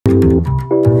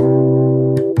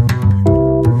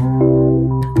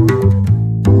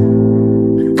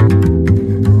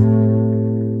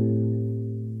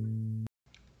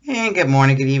good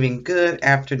morning, good evening, good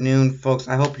afternoon, folks.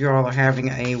 I hope you all are having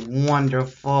a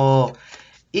wonderful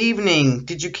evening.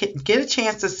 Did you get a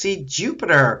chance to see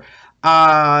Jupiter?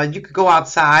 You could go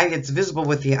outside. It's visible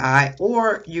with the eye,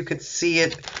 or you could see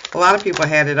it. A lot of people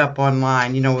had it up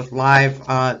online, you know, with live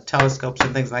telescopes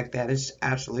and things like that. It's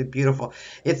absolutely beautiful.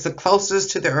 It's the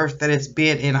closest to the Earth that it's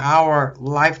been in our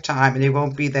lifetime, and it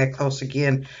won't be that close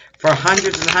again for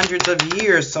hundreds and hundreds of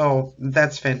years. So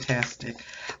that's fantastic.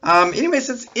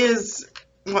 Anyways,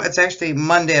 it's actually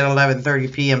Monday at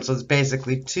 11:30 p.m., so it's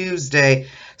basically Tuesday.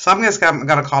 So I'm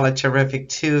gonna call it Terrific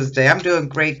Tuesday. I'm doing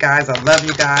great, guys. I love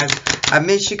you guys. I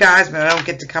miss you guys, but I don't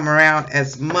get to come around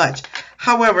as much.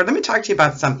 However, let me talk to you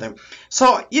about something.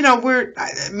 So, you know,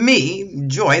 me,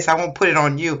 Joyce, I won't put it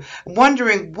on you,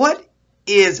 wondering what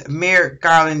is Merrick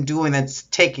Garland doing that's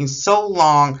taking so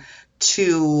long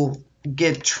to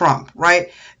get Trump,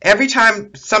 right? Every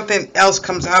time something else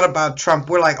comes out about Trump,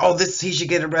 we're like, oh, he should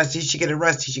get arrested, he should get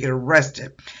arrested, he should get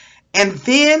arrested. And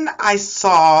then I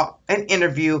saw an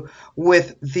interview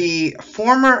with the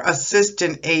former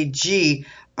assistant AG,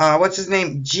 what's his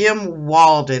name, Jim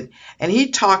Walden, and he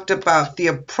talked about the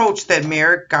approach that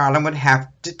Merrick Garland would have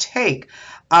to take.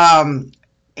 And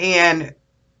Merrick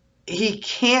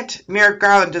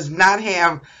Garland does not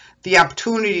have the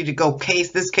opportunity to go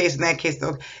this case and that case.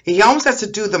 He almost has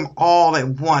to do them all at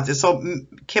once. And so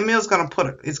Camille's going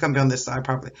to it's going to be on this side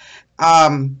probably.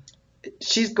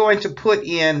 She's going to put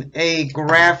in a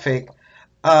graphic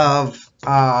of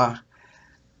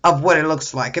what it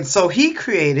looks like. And so he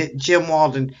created, Jim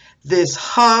Walden, this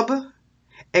hub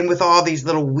and with all these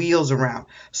little wheels around.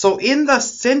 So in the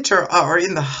center or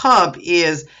in the hub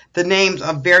is the names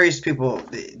of various people.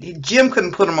 Jim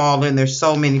couldn't put them all in. There's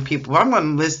so many people. I'm going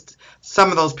to list some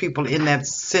of those people in that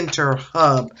center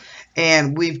hub.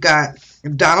 And we've got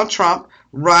Donald Trump,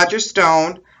 Roger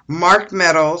Stone, Mark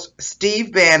Meadows,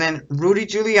 Steve Bannon, Rudy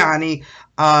Giuliani,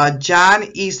 John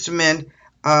Eastman,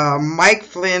 Mike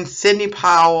Flynn, Sidney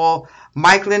Powell,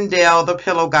 Mike Lindell, the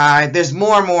pillow guy. There's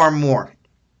more and more and more.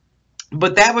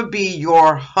 But that would be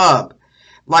your hub.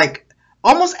 Like,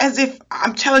 almost as if,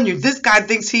 I'm telling you, this guy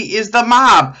thinks he is the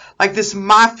mob. Like this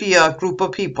mafia group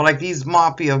of people. Like these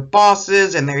mafia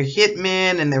bosses and their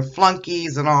hitmen and their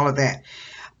flunkies and all of that.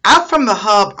 Out from the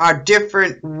hub are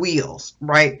different wheels,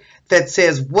 right? That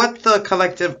says what the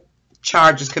collective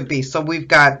charges could be. So we've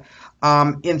got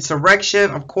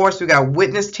insurrection. Of course, we got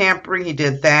witness tampering. He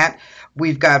did that.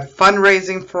 We've got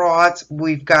fundraising frauds.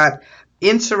 We've got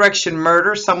insurrection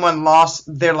murder. Someone lost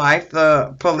their life,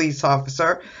 the police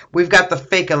officer. We've got the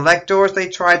fake electors they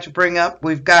tried to bring up.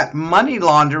 We've got money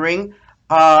laundering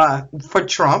for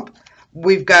Trump.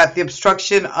 We've got the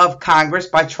obstruction of Congress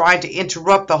by trying to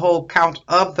interrupt the whole count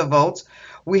of the votes.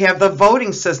 We have the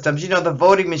voting systems, you know, the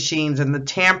voting machines and the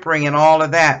tampering and all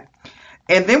of that.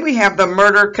 And then we have the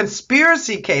murder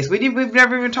conspiracy case. We've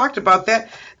never even talked about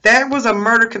that. That was a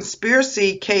murder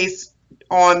conspiracy case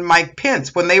on Mike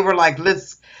Pence when they were like,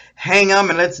 let's hang him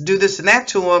and let's do this and that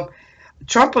to him.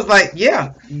 Trump was like,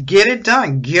 yeah, get it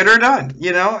done, get her done,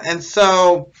 you know. And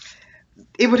so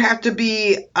it would have to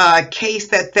be a case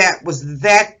that was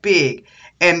that big,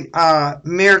 and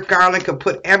Merrick Garland could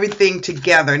put everything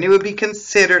together, and it would be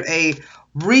considered a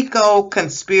RICO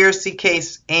conspiracy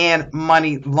case, and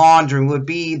money laundering would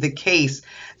be the case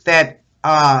that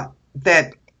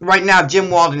right now Jim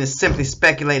Walden is simply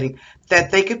speculating that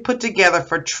they could put together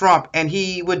for Trump, and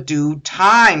he would do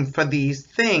time for these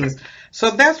things.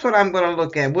 So that's what I'm going to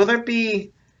look at. Will there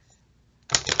be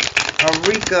a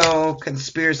RICO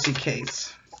conspiracy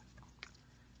case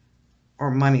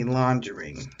or money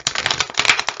laundering?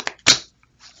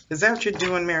 Is that what you're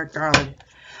doing, Merrick Garland?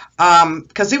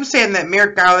 Because he was saying that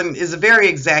Merrick Garland is a very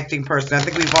exacting person. I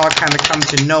think we've all kind of come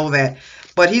to know that.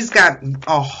 But he's got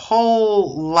a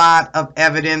whole lot of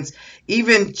evidence.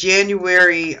 Even the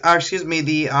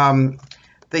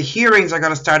hearings are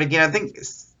going to start again. I think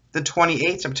it's the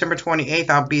 28th, September 28th.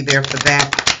 I'll be there for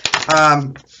that.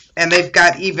 And they've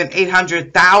got even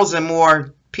 800,000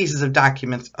 more pieces of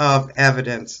documents of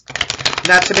evidence.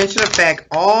 Not to mention the fact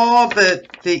all the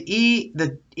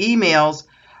emails,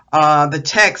 the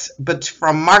texts, but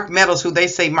from Mark Meadows, who they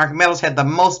say Mark Meadows had the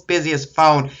most busiest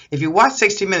phone. If you watch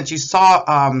 60 Minutes, you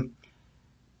saw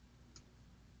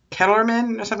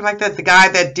Kellerman or something like that, the guy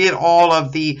that did all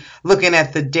of the looking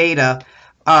at the data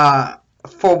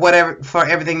for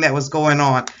everything that was going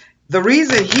on. The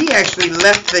reason he actually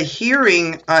left the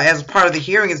hearing as part of the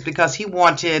hearing is because he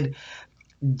wanted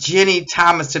Jenny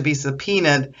Thomas to be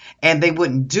subpoenaed, and they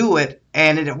wouldn't do it.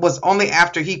 And it was only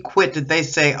after he quit that they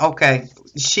say, okay,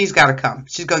 she's got to come.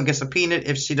 She's going to get subpoenaed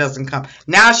if she doesn't come.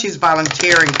 Now she's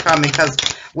volunteering coming because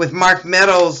with Mark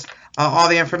Meadows all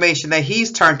the information that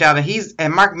he's turned out,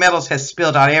 and Mark Meadows has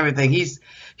spilled out everything. He's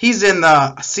in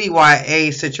the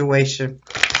CYA situation.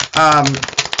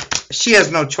 She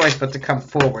has no choice but to come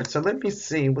forward. So let me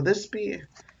see. Will this be?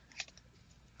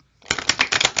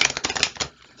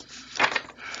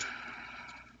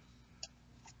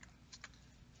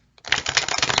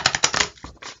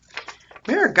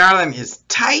 Merrick Garland is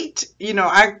tight. You know,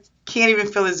 I can't even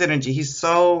feel his energy. He's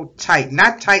so tight.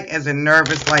 Not tight as in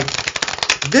nervous. Like,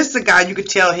 this is a guy you could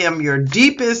tell him your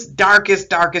deepest, darkest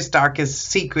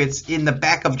secrets in the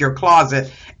back of your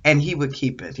closet, and he would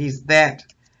keep it. He's that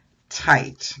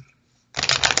tight.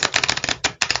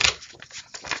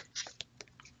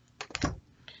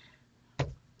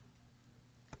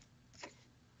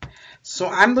 So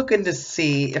I'm looking to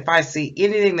see if I see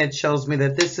anything that shows me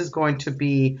that this is going to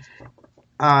be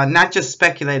not just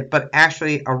speculated, but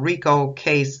actually a RICO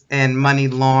case and money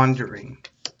laundering.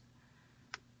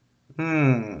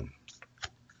 Okay.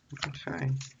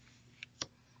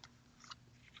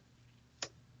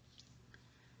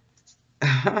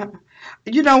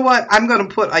 You know what? I'm going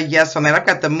to put a yes on that. I've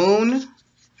got the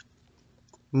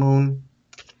Moon,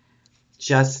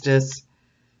 Justice,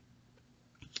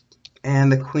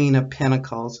 and the Queen of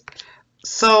Pentacles.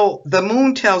 So the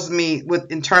Moon tells me,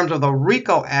 in terms of the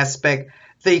RICO aspect,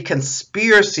 the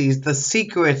conspiracies, the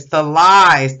secrets, the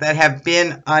lies that have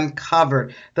been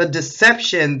uncovered, the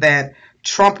deception that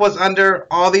Trump was under,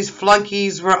 all these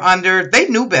flunkies were under. They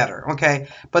knew better, okay?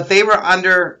 But they were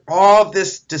under all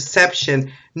this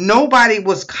deception. Nobody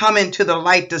was coming to the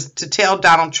light to tell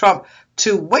Donald Trump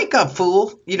to wake up,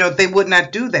 fool. You know, they would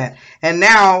not do that. And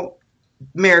now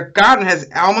Merrick Garland has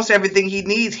almost everything he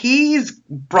needs. He's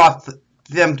brought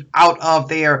them out of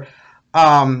their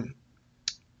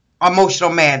emotional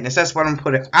madness. That's what I'm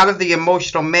putting. Out of the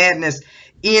emotional madness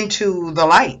into the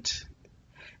light.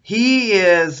 He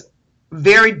is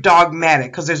very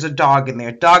dogmatic, because there's a dog in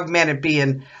there. Dogmatic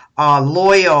being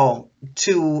loyal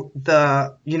to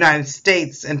the United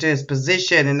States and to his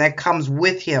position, and that comes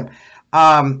with him.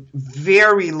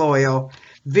 Very loyal,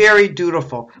 very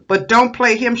dutiful. But don't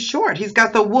play him short. He's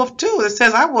got the wolf too that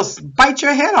says, I will bite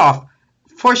your head off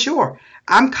for sure.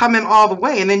 I'm coming all the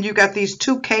way. And then you got these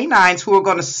two canines who are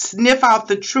going to sniff out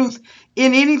the truth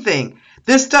in anything.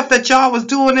 This stuff that y'all was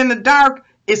doing in the dark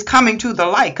is coming to the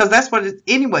light, because that's what it,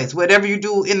 anyways, whatever you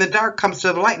do in the dark comes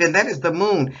to the light, and that is the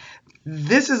Moon.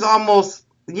 This is almost,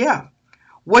 yeah,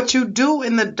 what you do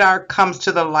in the dark comes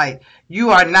to the light. You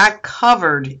are not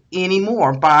covered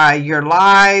anymore by your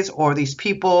lies or these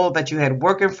people that you had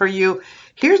working for you.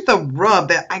 Here's the rub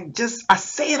that I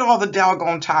say it all the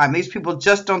doggone time. These people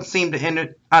just don't seem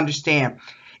to understand.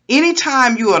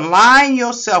 Anytime you align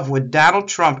yourself with Donald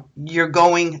Trump, you're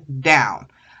going down.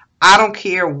 I don't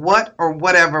care what or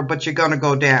whatever, but you're going to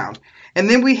go down. And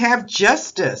then we have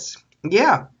Justice.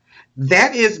 Yeah,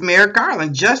 that is Merrick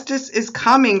Garland. Justice is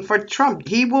coming for Trump.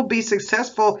 He will be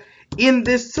successful in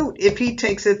this suit. If he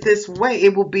takes it this way,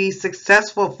 it will be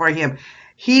successful for him.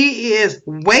 He is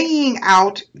weighing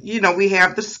out, you know, we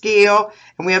have the scale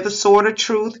and we have the sword of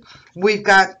truth. We've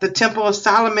got the Temple of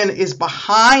Solomon is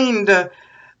behind the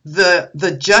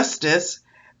justice.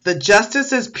 The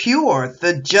justice is pure.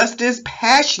 The justice is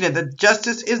passionate. The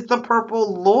justice is the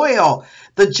purple loyal.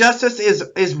 The justice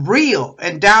is real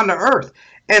and down to earth.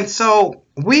 And so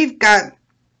we've got,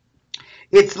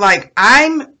 it's like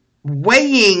I'm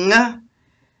weighing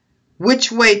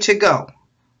which way to go.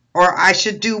 Or I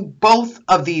should do both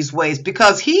of these ways,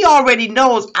 because he already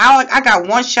knows I got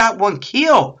one shot, one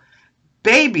kill,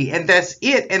 baby, and that's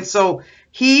it. And so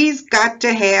he's got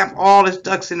to have all his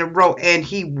ducks in a row, and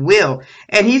he will.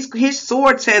 And his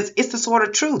sword says it's the sword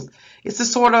of truth. It's the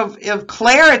sword of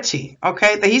clarity,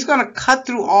 okay? That he's going to cut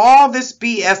through all this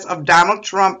BS of Donald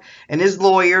Trump and his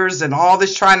lawyers and all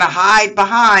this trying to hide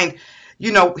behind.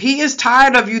 You know, he is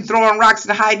tired of you throwing rocks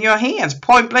and hiding your hands.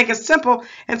 Point blank and simple.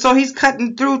 And so he's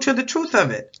cutting through to the truth of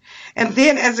it. And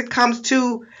then as it comes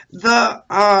to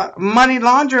the money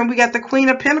laundering, we got the Queen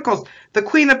of Pentacles. The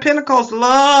Queen of Pentacles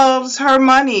loves her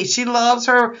money. She loves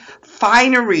her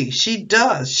finery. She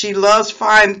does. She loves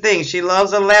fine things. She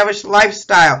loves a lavish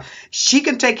lifestyle. She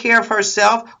can take care of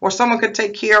herself, or someone can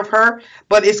take care of her,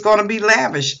 but it's going to be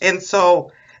lavish. And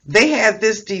so they have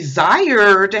this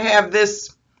desire to have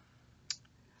this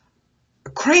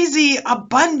crazy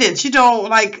abundance, you know,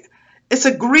 like it's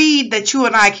a greed that you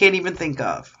and I can't even think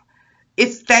of.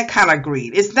 It's that kind of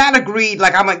greed. It's not a greed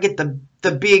like I'm going to get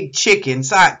the big chicken,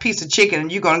 piece of chicken, and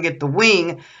you're going to get the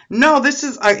wing. No, this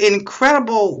is an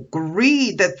incredible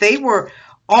greed that they were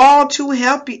all too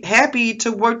happy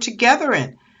to work together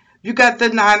in. You got the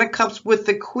Nine of Cups with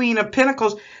the Queen of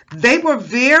Pentacles. They were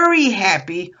very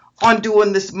happy on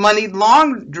doing this money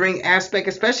laundering aspect,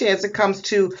 especially as it comes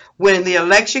to winning the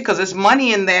election, because there's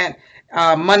money in that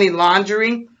money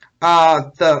laundering, raising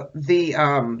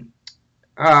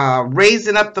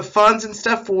up the funds and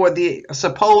stuff for the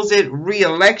supposed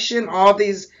re-election. All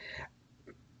these,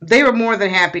 they were more than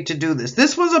happy to do this.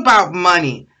 This was about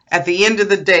money at the end of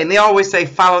the day, and they always say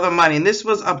follow the money, and this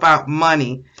was about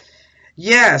money.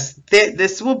 Yes,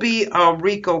 this will be a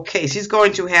RICO case. He's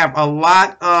going to have a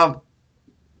lot of,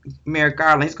 Merrick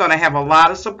Garland, he's going to have a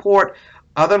lot of support.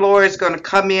 Other lawyers are going to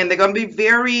come in. They're going to be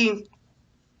very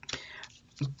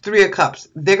Three of Cups.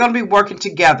 They're going to be working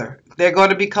together. They're going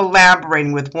to be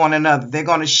collaborating with one another. They're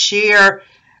going to share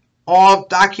all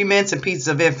documents and pieces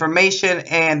of information,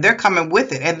 and they're coming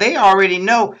with it. And they already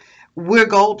know we're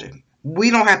golden.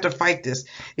 We don't have to fight this.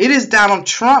 It is Donald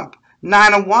Trump,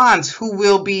 Nine of Wands, who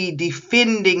will be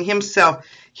defending himself.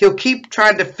 He'll keep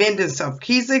trying to defend himself.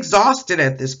 He's exhausted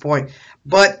at this point,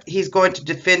 but he's going to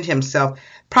defend himself.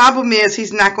 Problem is,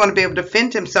 he's not going to be able to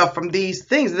defend himself from these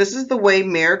things. This is the way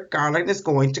Merrick Garland is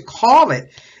going to call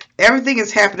it. Everything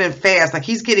is happening fast. Like,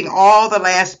 he's getting all the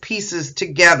last pieces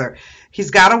together.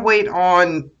 He's got to wait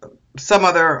on some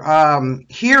other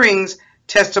hearings,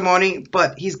 testimony,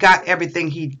 but he's got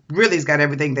everything. He really's got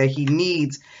everything that he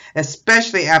needs,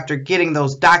 especially after getting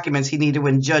those documents he needed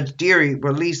when Judge Deary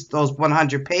released those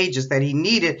 100 pages that he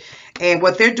needed. And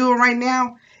what they're doing right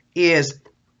now is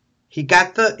he's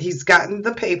gotten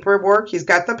the paperwork. He's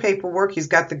got the paperwork. He's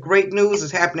got the great news.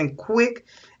 It's happening quick,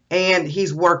 and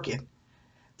he's working.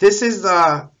 This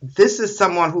is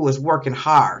someone who is working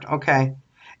hard, okay?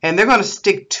 And they're going to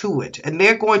stick to it, and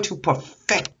they're going to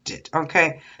perfect it,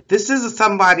 okay? This is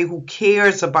somebody who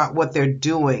cares about what they're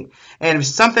doing. And if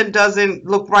something doesn't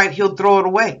look right, he'll throw it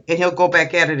away, and he'll go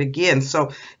back at it again.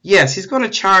 So, yes, he's going to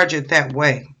charge it that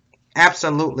way.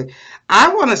 Absolutely.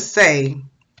 I want to say,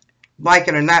 like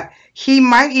it or not, he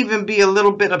might even be a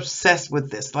little bit obsessed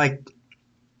with this. Like,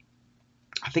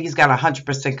 I think he's got a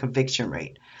 100% conviction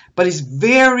rate. But he's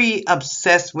very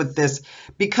obsessed with this,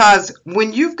 because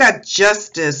when you've got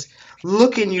justice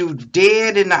looking you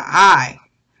dead in the eye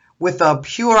with a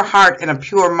pure heart and a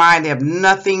pure mind, they have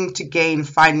nothing to gain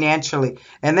financially.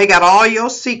 And they got all your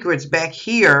secrets back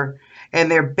here,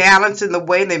 and they're balancing the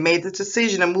way they made the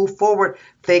decision to move forward.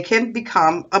 They can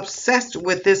become obsessed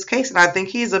with this case, and I think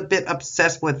he's a bit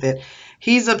obsessed with it.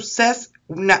 He's obsessed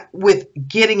with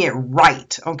getting it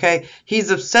right, okay?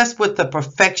 He's obsessed with the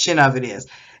perfection of it is.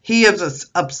 He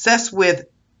is obsessed with,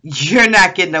 you're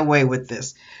not getting away with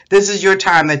this. This is your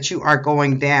time that you are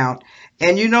going down.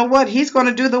 And you know what? He's going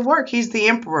to do the work. He's the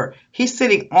emperor. He's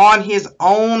sitting on his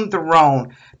own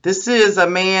throne. This is a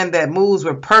man that moves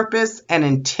with purpose and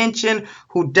intention,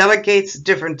 who delegates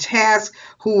different tasks,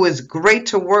 who is great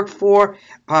to work for.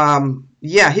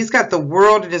 Yeah, he's got the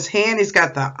world in his hand. He's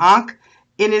got the Ankh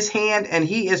in his hand, and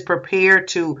he is prepared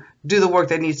to do the work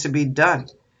that needs to be done.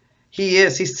 He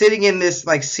is. He's sitting in this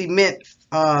like cement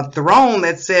throne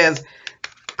that says,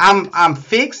 I'm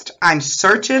fixed. I'm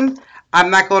certain. I'm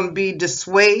not going to be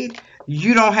dissuaded.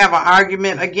 You don't have an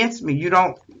argument against me. You're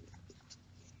done.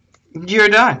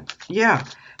 Yeah.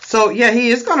 So yeah, he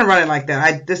is going to run it like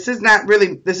that. This is not me.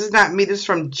 This is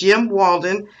from Jim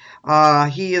Walden.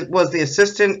 He was the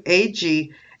assistant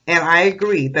AG. And I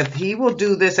agree that he will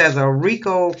do this as a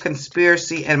RICO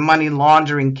conspiracy and money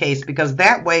laundering case, because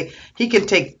that way he can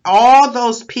take all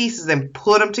those pieces and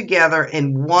put them together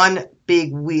in one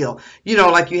big wheel. You know,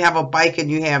 like you have a bike and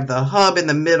you have the hub in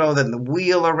the middle, then the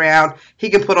wheel around. He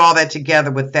can put all that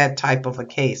together with that type of a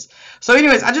case. So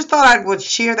anyways, I just thought I would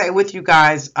share that with you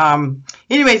guys.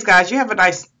 Anyways, guys, you have a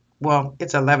nice, well,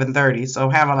 it's 11:30, so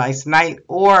have a nice night,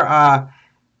 or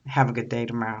have a good day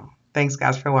tomorrow. Thanks,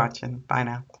 guys, for watching. Bye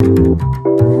now.